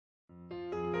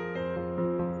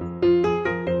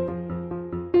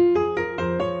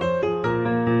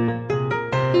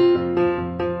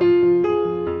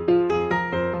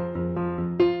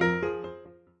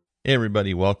Hey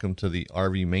everybody, welcome to the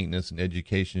RV Maintenance and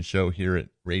Education Show here at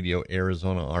Radio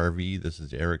Arizona RV. This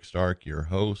is Eric Stark, your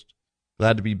host.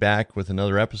 Glad to be back with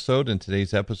another episode, and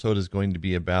today's episode is going to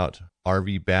be about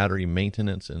RV battery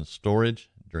maintenance and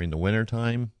storage during the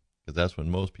wintertime, because that's when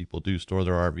most people do store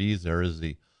their RVs. There is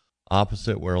the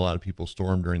opposite, where a lot of people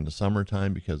store them during the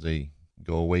summertime because they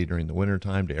go away during the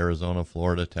wintertime to Arizona,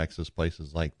 Florida, Texas,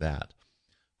 places like that.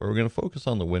 But we're going to focus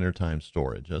on the wintertime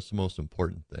storage. That's the most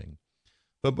important thing.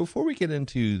 But before we get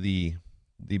into the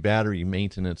battery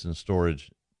maintenance and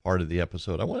storage part of the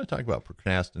episode, I want to talk about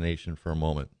procrastination for a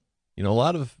moment. You know,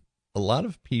 a lot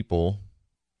of people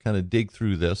kind of dig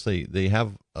through this. They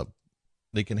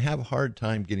can have a hard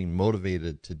time getting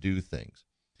motivated to do things,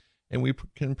 and we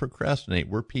can procrastinate.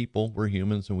 We're people, we're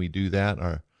humans, and we do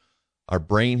that. Our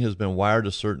brain has been wired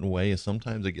a certain way, and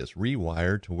sometimes it gets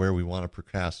rewired to where we want to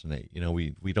procrastinate. You know,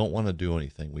 we don't want to do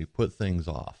anything. We put things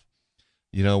off.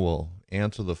 You know, we'll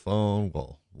answer the phone,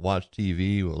 we'll watch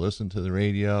TV, we'll listen to the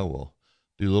radio, we'll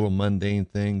do little mundane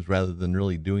things rather than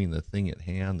really doing the thing at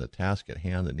hand, the task at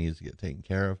hand that needs to get taken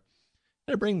care of.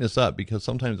 And I bring this up because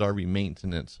sometimes RV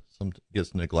maintenance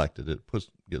gets neglected. It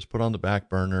gets put on the back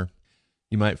burner.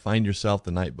 You might find yourself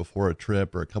the night before a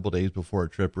trip or a couple days before a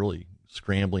trip really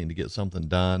scrambling to get something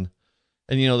done.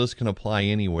 And, you know, this can apply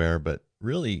anywhere, but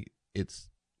really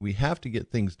we have to get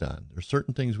things done. There's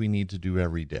certain things we need to do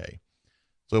every day.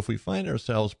 So if we find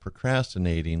ourselves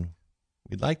procrastinating,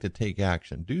 we'd like to take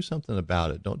action. Do something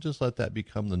about it. Don't just let that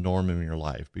become the norm in your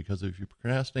life, because if you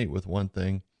procrastinate with one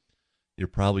thing, you're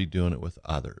probably doing it with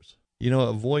others. You know,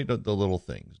 avoid the little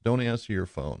things. Don't answer your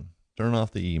phone. Turn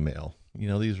off the email. You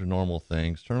know, these are normal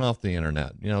things. Turn off the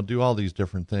internet. You know, do all these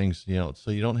different things, you know,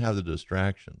 so you don't have the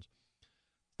distractions.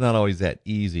 It's not always that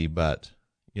easy, but,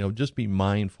 you know, just be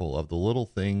mindful of the little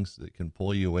things that can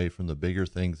pull you away from the bigger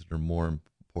things that are more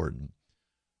important.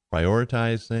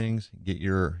 Prioritize things, get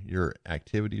your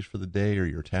activities for the day or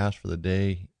your tasks for the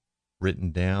day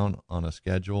written down on a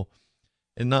schedule,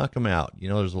 and knock them out. You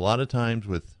know, there's a lot of times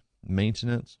with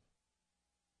maintenance,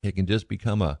 it can just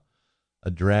become a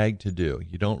drag to do.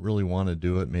 You don't really want to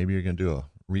do it. Maybe you're going to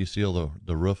reseal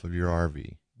the roof of your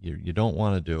RV. You don't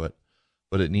want to do it,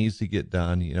 but it needs to get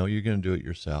done. You know, you're going to do it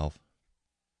yourself.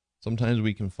 Sometimes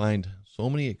we can find so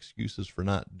many excuses for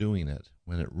not doing it.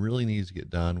 When it really needs to get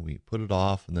done, we put it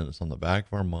off, and then it's on the back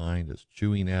of our mind. It's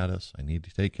chewing at us. I need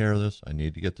to take care of this. I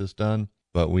need to get this done,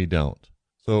 but we don't.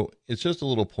 So it's just a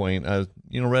little point. I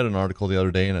read an article the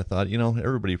other day, and I thought, you know,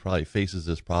 everybody probably faces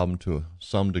this problem to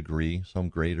some degree, some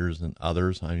greater than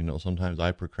others. Sometimes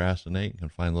I procrastinate and can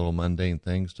find little mundane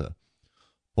things to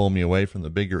pull me away from the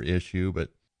bigger issue. But,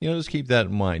 you know, just keep that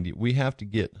in mind. We have to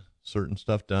get certain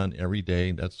stuff done every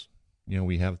day. That's, you know,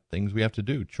 we have things we have to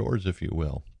do, chores, if you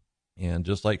will. And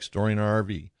just like storing our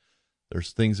RV,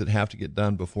 there's things that have to get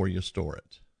done before you store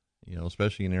it. You know,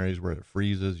 especially in areas where it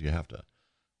freezes, you have to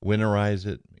winterize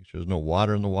it, make sure there's no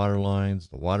water in the water lines,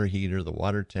 the water heater, the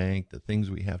water tank, the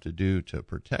things we have to do to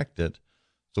protect it.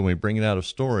 So when we bring it out of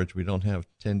storage, we don't have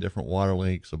 10 different water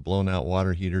leaks, a blown out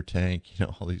water heater tank, you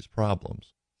know, all these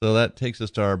problems. So that takes us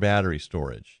to our battery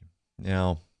storage.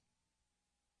 Now,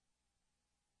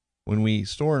 when we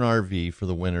store an RV for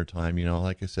the winter time, you know,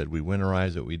 like I said, we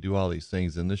winterize it, we do all these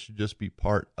things, and this should just be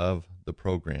part of the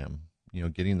program, you know,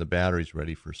 getting the batteries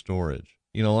ready for storage.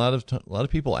 You know, a lot of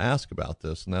people ask about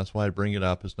this, and that's why I bring it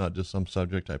up. It's not just some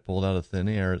subject I pulled out of thin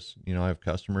air. It's, you know, I have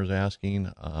customers asking.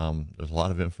 There's a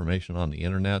lot of information on the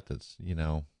internet that's, you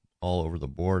know, all over the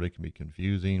board. It can be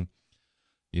confusing.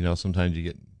 You know, sometimes you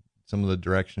get, some of the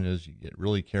direction is you get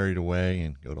really carried away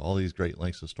and go to all these great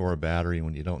lengths to store a battery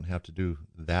when you don't have to do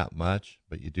that much,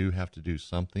 but you do have to do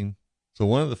something. So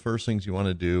one of the first things you want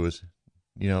to do is,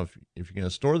 you know, if you're going to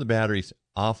store the batteries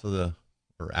off of the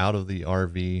or out of the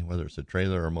RV, whether it's a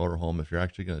trailer or a motorhome, if you're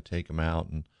actually going to take them out,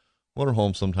 and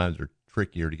motorhomes sometimes are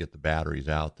trickier to get the batteries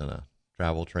out than a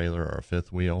travel trailer or a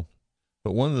fifth wheel.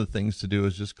 But one of the things to do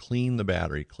is just clean the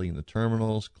battery, clean the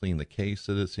terminals, clean the case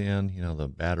that it's in, you know, the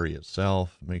battery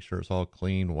itself, make sure it's all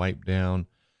clean, wiped down. And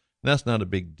that's not a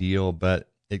big deal,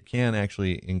 but it can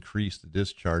actually increase the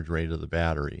discharge rate of the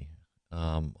battery.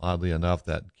 Oddly enough,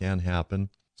 that can happen.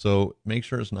 So make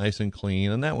sure it's nice and clean.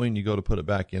 And that way, when you go to put it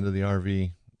back into the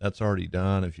RV, that's already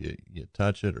done. If you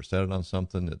touch it or set it on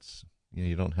something, it's, you know,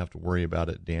 you don't have to worry about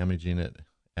it damaging it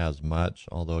as much.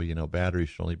 Although, you know, batteries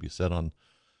should only be set on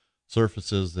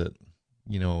surfaces that,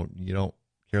 you know, you don't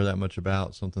care that much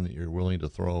about, something that you're willing to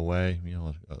throw away, you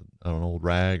know, an old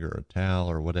rag or a towel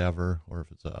or whatever, or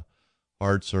if it's a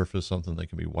hard surface, something that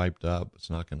can be wiped up, it's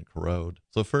not going to corrode.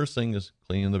 So first thing is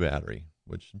cleaning the battery.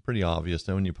 which is pretty obvious.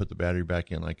 Then when you put the battery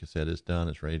back in, like I said, it's done.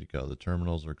 It's ready to go. The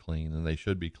terminals are clean, and they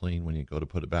should be clean when you go to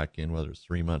put it back in, whether it's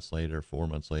 3 months later, 4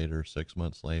 months later, 6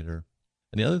 months later.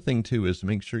 And the other thing, too, is to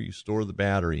make sure you store the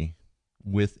battery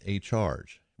with a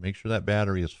charge. Make sure that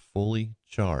battery is fully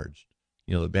charged.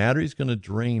 The battery's going to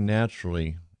drain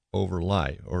naturally over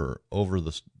life or over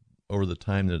the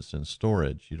time that it's in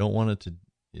storage. You don't want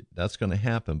that's going to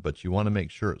happen, but you want to make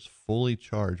sure it's fully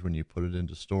charged when you put it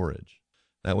into storage.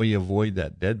 That way you avoid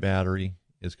that dead battery.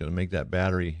 It's going to make that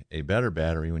battery a better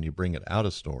battery when you bring it out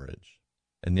of storage.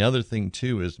 And the other thing,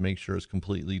 too, is make sure it's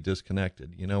completely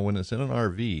disconnected. When it's in an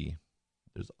RV,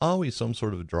 there's always some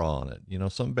sort of a draw on it.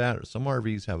 Some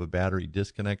RVs have a battery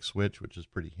disconnect switch, which is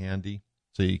pretty handy.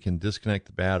 So you can disconnect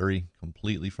the battery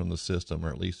completely from the system, or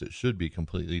at least it should be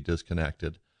completely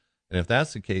disconnected. And if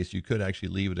that's the case, you could actually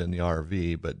leave it in the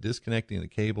RV, but disconnecting the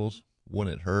cables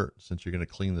wouldn't hurt since you're going to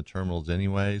clean the terminals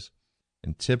anyways.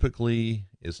 And typically,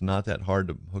 it's not that hard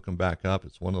to hook them back up.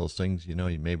 It's one of those things, you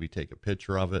maybe take a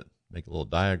picture of it, make a little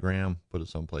diagram, put it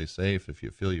someplace safe if you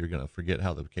feel you're going to forget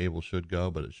how the cable should go,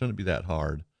 but it shouldn't be that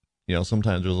hard.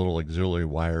 Sometimes there's little auxiliary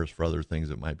wires for other things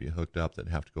that might be hooked up that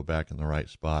have to go back in the right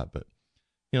spot. But,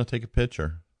 take a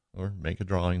picture or make a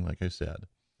drawing, like I said.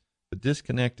 But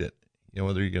disconnect it,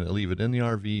 whether you're going to leave it in the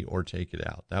RV or take it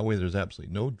out. That way there's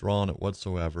absolutely no draw on it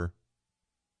whatsoever.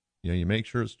 You make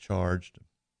sure it's charged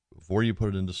before you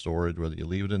put it into storage, whether you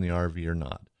leave it in the RV or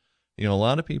not. A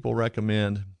lot of people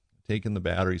recommend taking the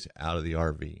batteries out of the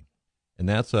RV, and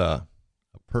that's a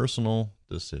personal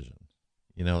decision.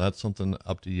 That's something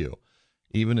up to you.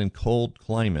 Even in cold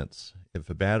climates, if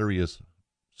a battery is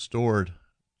stored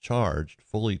charged,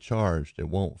 fully charged, it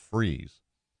won't freeze.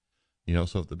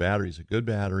 So if the battery's a good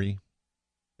battery,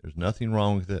 there's nothing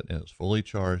wrong with it, and it's fully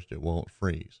charged, it won't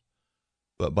freeze.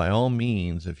 But by all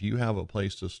means, if you have a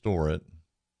place to store it,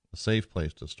 a safe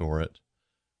place to store it,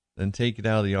 then take it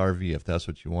out of the RV if that's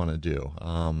what you want to do.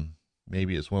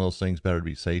 Maybe it's one of those things, better to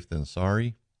be safe than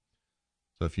sorry.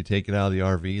 So if you take it out of the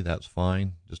RV, that's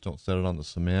fine. Just don't set it on the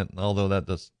cement. Although that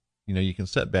does, you can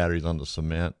set batteries on the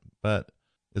cement, but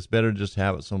it's better to just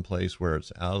have it someplace where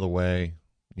it's out of the way.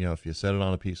 If you set it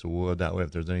on a piece of wood, that way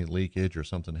if there's any leakage or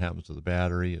something happens to the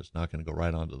battery, it's not going to go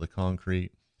right onto the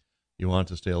concrete. You want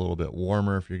it to stay a little bit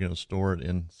warmer if you're going to store it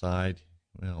inside.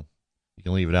 Well, you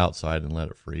can leave it outside and let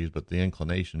it freeze, but the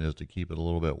inclination is to keep it a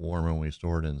little bit warmer when we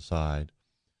store it inside.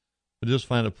 But just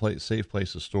find a safe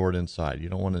place to store it inside. You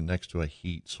don't want it next to a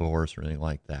heat source or anything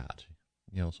like that.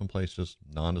 Someplace just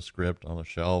nondescript on a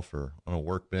shelf or on a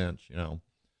workbench.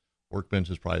 Workbench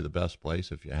is probably the best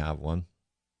place if you have one.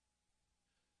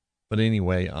 But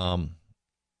anyway,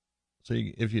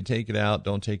 if you take it out,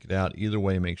 don't take it out. Either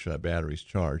way, make sure that battery's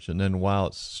charged. And then while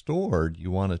it's stored, you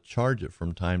want to charge it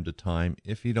from time to time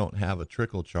if you don't have a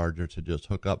trickle charger to just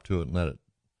hook up to it and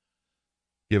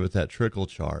give it that trickle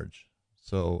charge.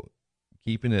 So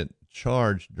keeping it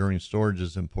charged during storage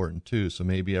is important too. So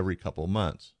maybe every couple of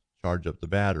months, charge up the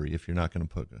battery if you're not going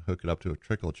to hook it up to a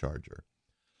trickle charger.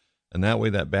 And that way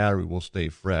that battery will stay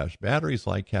fresh. Batteries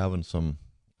like having some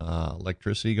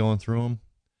electricity going through them.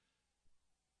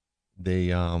 They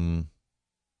kind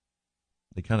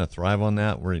of thrive on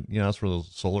that, where that's where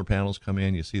those solar panels come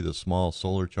in. You see the small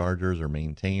solar chargers or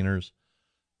maintainers.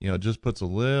 It just puts a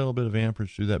little bit of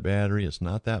amperage through that battery. It's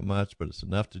not that much, but it's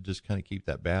enough to just kind of keep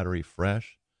that battery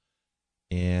fresh,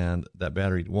 and that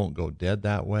battery won't go dead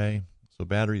that way. So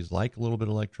batteries like a little bit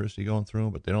of electricity going through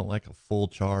them, but they don't like a full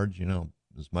charge,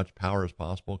 as much power as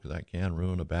possible, because that can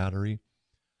ruin a battery.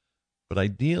 But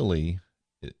ideally,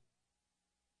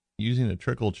 using a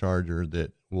trickle charger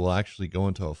that will actually go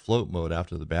into a float mode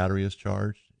after the battery is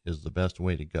charged is the best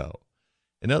way to go.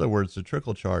 In other words, the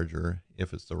trickle charger,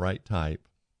 if it's the right type,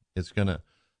 it's going to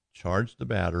charge the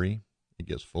battery. It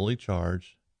gets fully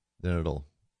charged. Then it'll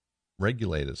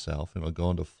regulate itself, and it'll go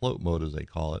into float mode, as they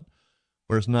call it,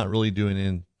 where it's not really doing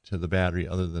into the battery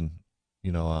other than,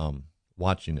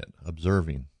 watching it,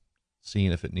 observing,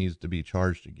 seeing if it needs to be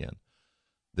charged again.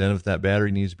 Then if that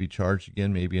battery needs to be charged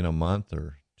again, maybe in a month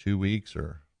or 2 weeks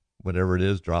or whatever it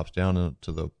is, drops down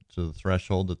to the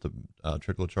threshold that the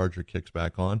trickle charger kicks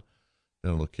back on,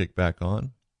 then it'll kick back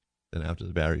on. Then after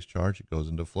the battery's charged, it goes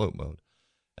into float mode.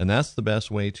 And that's the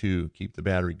best way to keep the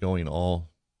battery going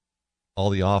all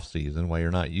the off season while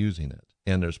you're not using it.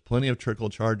 And there's plenty of trickle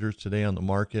chargers today on the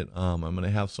market. I'm going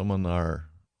to have some on the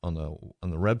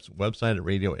website at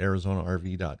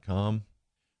radioarizonarv.com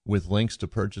with links to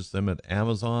purchase them at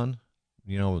Amazon.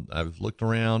 I've looked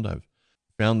around, I've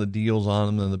found the deals on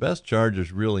them, and the best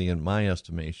chargers, really, in my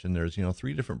estimation, there's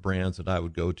 3 different brands that I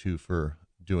would go to for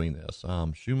doing this.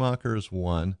 Schumacher is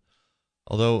one,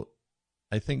 although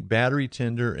I think Battery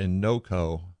Tender and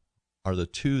NOCO are the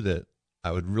two that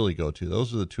I would really go to.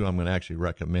 Those are the two I'm going to actually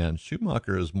recommend.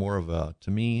 Schumacher is more of a,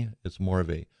 to me, it's more of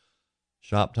a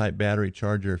shop type battery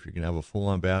charger. If you're going to have a full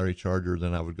on battery charger,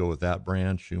 then I would go with that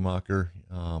brand, Schumacher.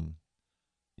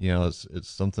 It's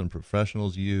something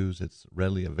professionals use. It's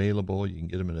readily available. You can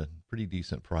get them at a pretty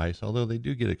decent price, although they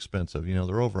do get expensive.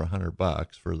 They're over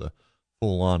 $100 for the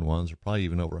full on ones, or probably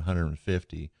even over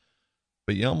 150.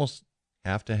 But you almost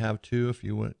have to have two if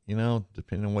you want,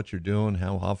 depending on what you're doing,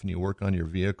 how often you work on your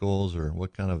vehicles, or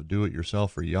what kind of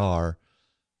do-it-yourselfer you are.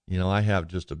 I have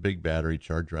just a big battery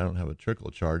charger. I don't have a trickle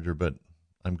charger, but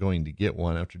I'm going to get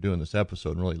one after doing this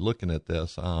episode and really looking at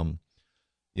this.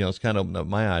 It's kind of opened up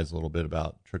my eyes a little bit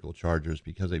about trickle chargers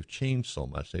because they've changed so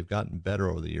much. They've gotten better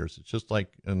over the years. It's just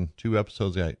like in 2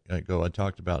 episodes ago, I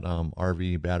talked about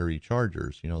RV battery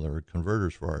chargers. They're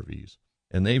converters for RVs.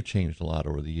 And they've changed a lot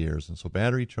over the years. And so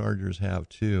battery chargers have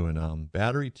too. And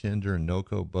Battery Tender and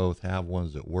NOCO both have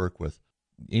ones that work with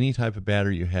any type of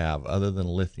battery you have other than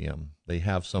lithium. They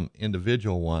have some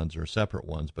individual ones or separate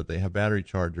ones, but they have battery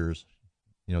chargers,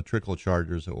 trickle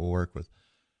chargers that will work with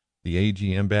the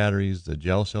AGM batteries, the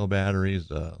gel cell batteries,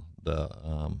 the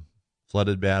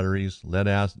flooded batteries, lead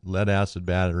acid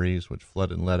batteries, which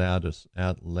flood and lead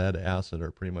acid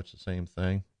are pretty much the same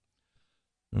thing.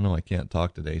 I don't know, I can't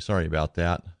talk today. Sorry about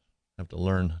that. I have to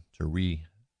learn to re-speak.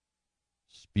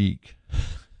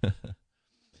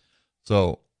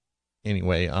 So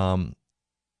anyway, so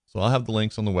I'll have the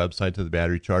links on the website to the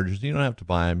battery chargers. You don't have to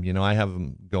buy them. I have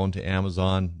them going to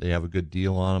Amazon. They have a good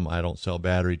deal on them. I don't sell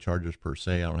battery chargers per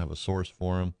se. I don't have a source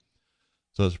for them.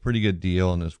 So it's a pretty good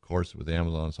deal. And of course, with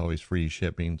Amazon, it's always free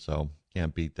shipping. So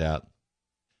can't beat that.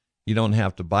 You don't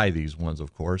have to buy these ones,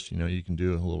 of course. You can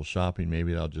do a little shopping.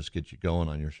 Maybe that'll just get you going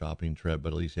on your shopping trip,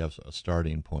 but at least you have a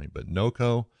starting point. But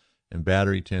NOCO and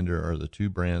Battery Tender are the 2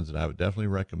 brands that I would definitely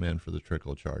recommend for the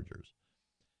trickle chargers.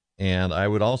 And I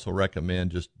would also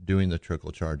recommend just doing the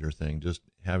trickle charger thing, just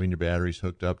having your batteries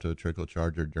hooked up to a trickle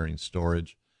charger during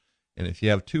storage. And if you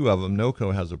have 2 of them,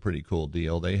 NOCO has a pretty cool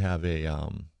deal. They have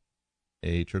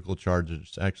a trickle charger.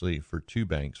 It's actually for 2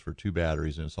 banks, for 2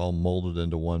 batteries, and it's all molded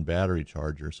into one battery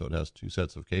charger. So it has 2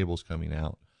 sets of cables coming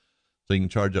out. So you can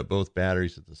charge up both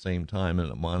batteries at the same time,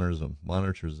 and it monitors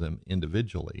them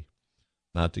individually.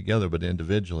 Not together, but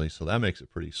individually. So that makes it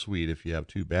pretty sweet. If you have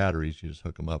 2 batteries, you just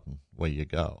hook them up and away you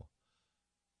go.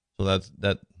 So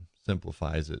that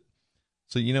simplifies it.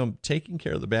 So, taking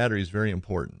care of the battery is very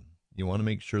important. You want to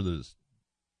make sure that it's,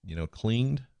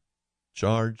 cleaned,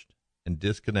 charged, and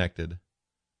disconnected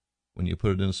when you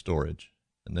put it in storage,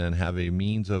 and then have a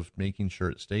means of making sure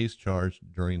it stays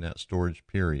charged during that storage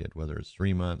period, whether it's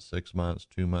 3 months, 6 months,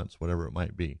 2 months, whatever it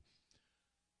might be.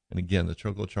 And again, the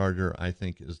trickle charger, I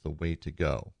think, is the way to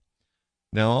go.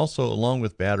 Now, also, along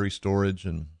with battery storage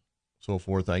and so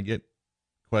forth, I get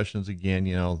questions again,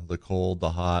 the cold,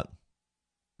 the hot.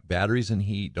 Batteries in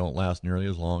heat don't last nearly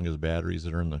as long as batteries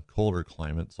that are in the colder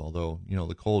climates, although,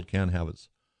 the cold can have its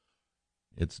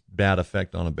bad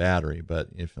effect on a battery. But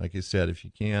if, like I said, if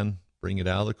you can, bring it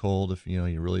out of the cold if, you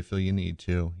really feel you need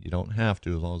to. You don't have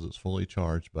to as long as it's fully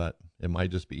charged, but it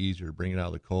might just be easier to bring it out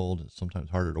of the cold. It's sometimes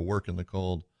harder to work in the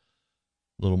cold.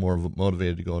 A little more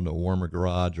motivated to go into a warmer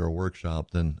garage or a workshop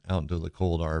than out into the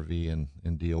cold RV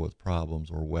and deal with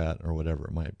problems or wet or whatever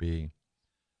it might be.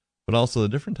 But also the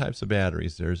different types of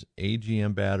batteries. There's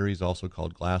AGM batteries, also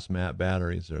called glass mat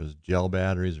batteries. There's gel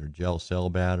batteries or gel cell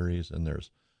batteries. And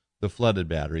there's the flooded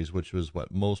batteries, which is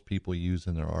what most people use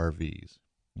in their RVs.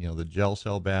 The gel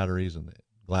cell batteries and the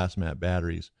glass mat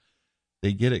batteries,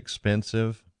 they get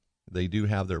expensive. They do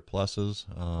have their pluses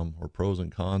or pros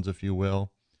and cons, if you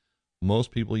will.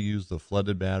 Most people use the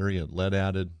flooded battery, a lead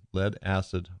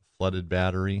acid flooded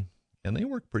battery, and they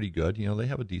work pretty good. They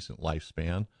have a decent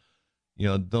lifespan.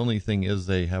 The only thing is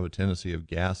they have a tendency of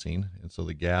gassing, and so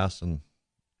the gas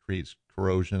creates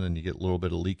corrosion, and you get a little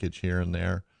bit of leakage here and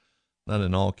there. Not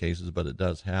in all cases, but it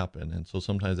does happen. And so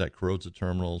sometimes that corrodes the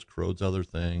terminals, corrodes other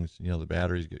things. The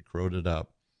batteries get corroded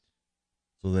up.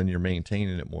 So then you're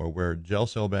maintaining it more, where gel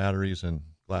cell batteries and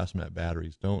glass mat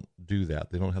batteries don't do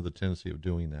that. They don't have the tendency of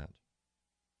doing that.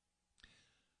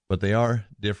 But they are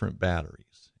different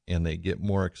batteries, and they get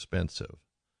more expensive.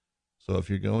 So if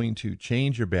you're going to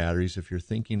change your batteries, if you're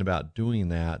thinking about doing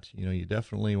that, you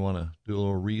definitely want to do a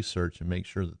little research and make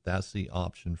sure that that's the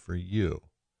option for you.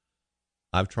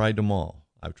 I've tried them all.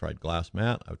 I've tried glass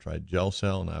mat, I've tried gel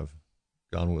cell, and I've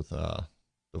gone with the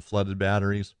flooded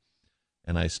batteries,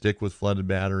 and I stick with flooded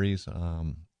batteries.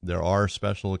 There are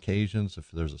special occasions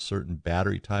if there's a certain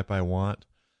battery type I want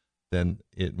then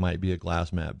it might be a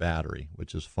glass mat battery,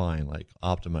 which is fine. Like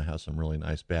Optima has some really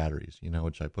nice batteries,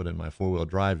 which I put in my 4-wheel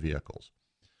drive vehicles.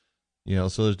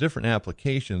 So there's different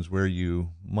applications where you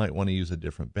might want to use a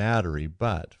different battery,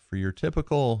 but for your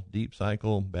typical deep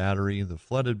cycle battery, the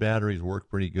flooded batteries work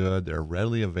pretty good. They're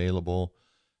readily available.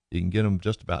 You can get them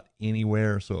just about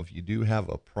anywhere. So if you do have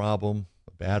a problem,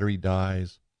 a battery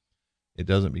dies, it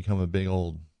doesn't become a big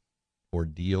old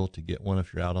ordeal to get one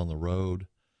if you're out on the road.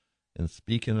 And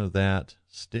speaking of that,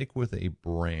 stick with a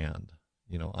brand.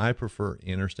 I prefer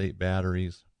Interstate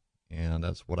batteries, and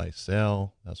that's what I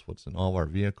sell. That's what's in all of our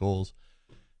vehicles.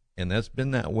 And that's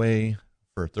been that way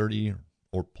for 30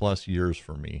 or plus years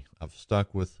for me. I've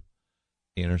stuck with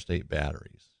Interstate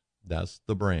batteries. That's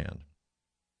the brand.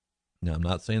 Now, I'm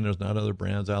not saying there's not other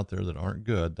brands out there that aren't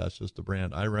good. That's just the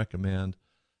brand I recommend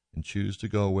and choose to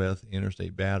go with.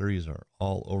 Interstate batteries are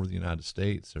all over the United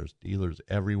States. There's dealers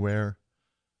everywhere.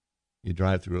 You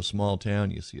drive through a small town,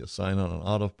 you see a sign on an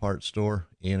auto parts store,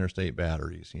 Interstate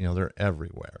batteries. They're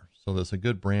everywhere. So that's a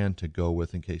good brand to go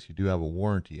with in case you do have a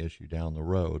warranty issue down the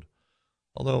road.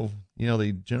 Although,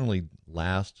 they generally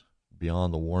last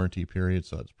beyond the warranty period,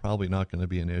 so it's probably not going to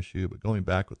be an issue. But going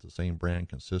back with the same brand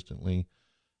consistently,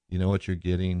 you know what you're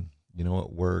getting,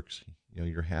 it works,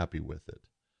 you're happy with it.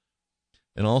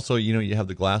 And also, you have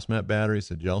the glass mat batteries,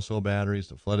 the gel cell batteries,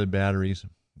 the flooded batteries.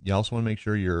 You also want to make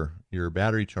sure your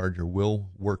battery charger will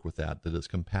work with that it's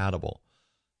compatible.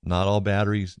 Not all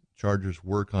batteries chargers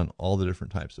work on all the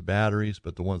different types of batteries,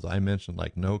 but the ones I mentioned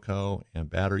like NOCO and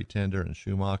Battery Tender and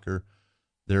Schumacher,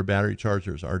 their battery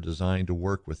chargers are designed to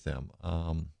work with them.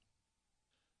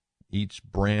 Each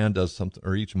brand does something,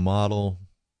 or each model,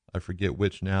 I forget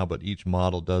which now, but each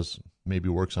model maybe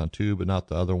works on two, but not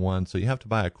the other one. So you have to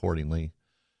buy accordingly.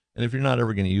 And if you're not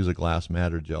ever going to use a glass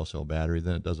mat or gel cell battery,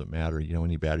 then it doesn't matter.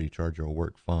 Any battery charger will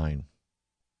work fine.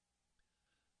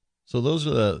 So those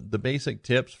are the basic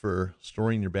tips for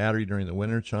storing your battery during the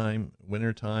wintertime.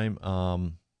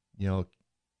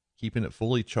 Keeping it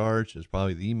fully charged is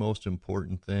probably the most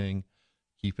important thing.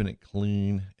 Keeping it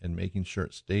clean and making sure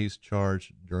it stays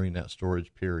charged during that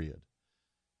storage period.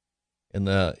 And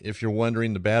if you're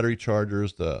wondering, the battery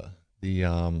chargers, the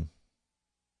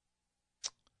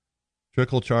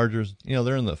trickle chargers,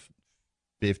 they're in the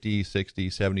 $50, $60,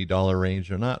 $70 range.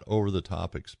 They're not over the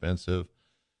top expensive,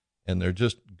 and they're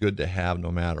just good to have no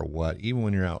matter what. Even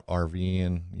when you're out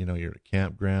RVing, you're at a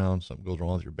campground, something goes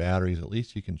wrong with your batteries, at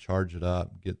least you can charge it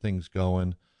up, get things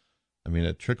going. I mean,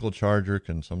 a trickle charger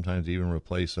can sometimes even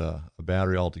replace a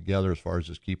battery altogether as far as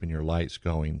just keeping your lights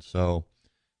going. So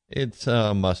it's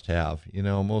a must-have.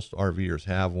 Most RVers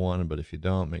have one, but if you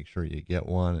don't, make sure you get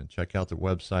one and check out their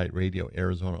website,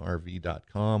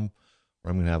 radioarizonarv.com, where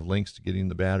I'm going to have links to getting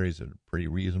the batteries at pretty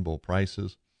reasonable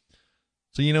prices.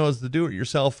 So, as the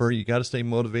do-it-yourselfer, you got to stay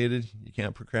motivated. You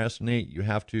can't procrastinate. You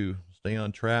have to stay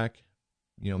on track.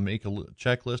 Make a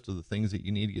checklist of the things that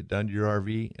you need to get done to your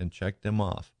RV and check them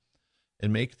off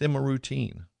and make them a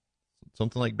routine.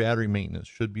 Something like battery maintenance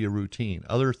should be a routine.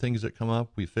 Other things that come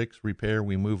up, we fix, repair,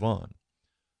 we move on.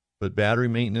 But battery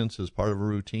maintenance is part of a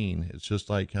routine. It's just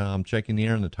like checking the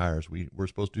air in the tires. We're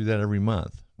supposed to do that every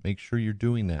month. Make sure you're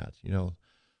doing that,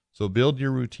 So build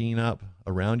your routine up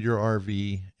around your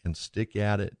RV and stick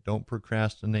at it. Don't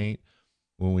procrastinate.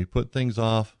 When we put things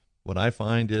off, what I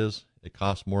find is it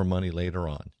costs more money later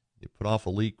on. You put off a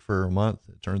leak for a month,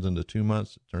 it turns into 2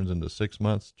 months, it turns into 6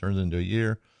 months, it turns into a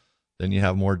year. Then you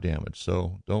have more damage.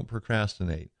 So don't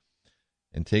procrastinate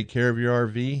and take care of your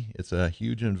RV. It's a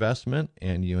huge investment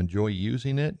and you enjoy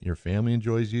using it. Your family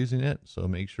enjoys using it. So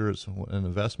make sure it's an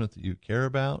investment that you care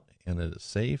about and that it's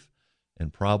safe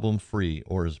and problem-free,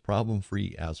 or as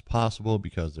problem-free as possible,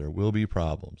 because there will be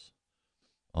problems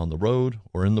on the road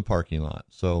or in the parking lot.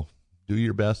 So do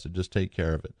your best to just take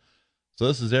care of it. So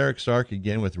this is Eric Stark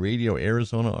again with Radio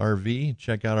Arizona RV.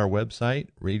 Check out our website,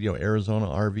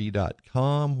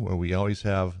 radioarizonarv.com, where we always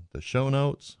have the show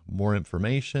notes, more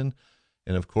information,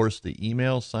 and of course the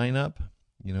email sign up.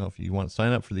 If you want to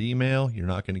sign up for the email, you're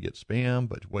not going to get spam,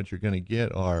 but what you're going to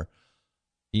get are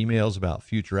emails about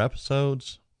future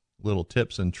episodes, little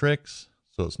tips and tricks.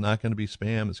 So it's not going to be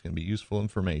spam. It's going to be useful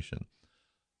information.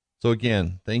 So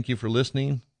again, thank you for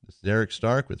listening. This is Eric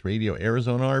Stark with Radio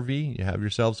Arizona RV. You have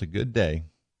yourselves a good day.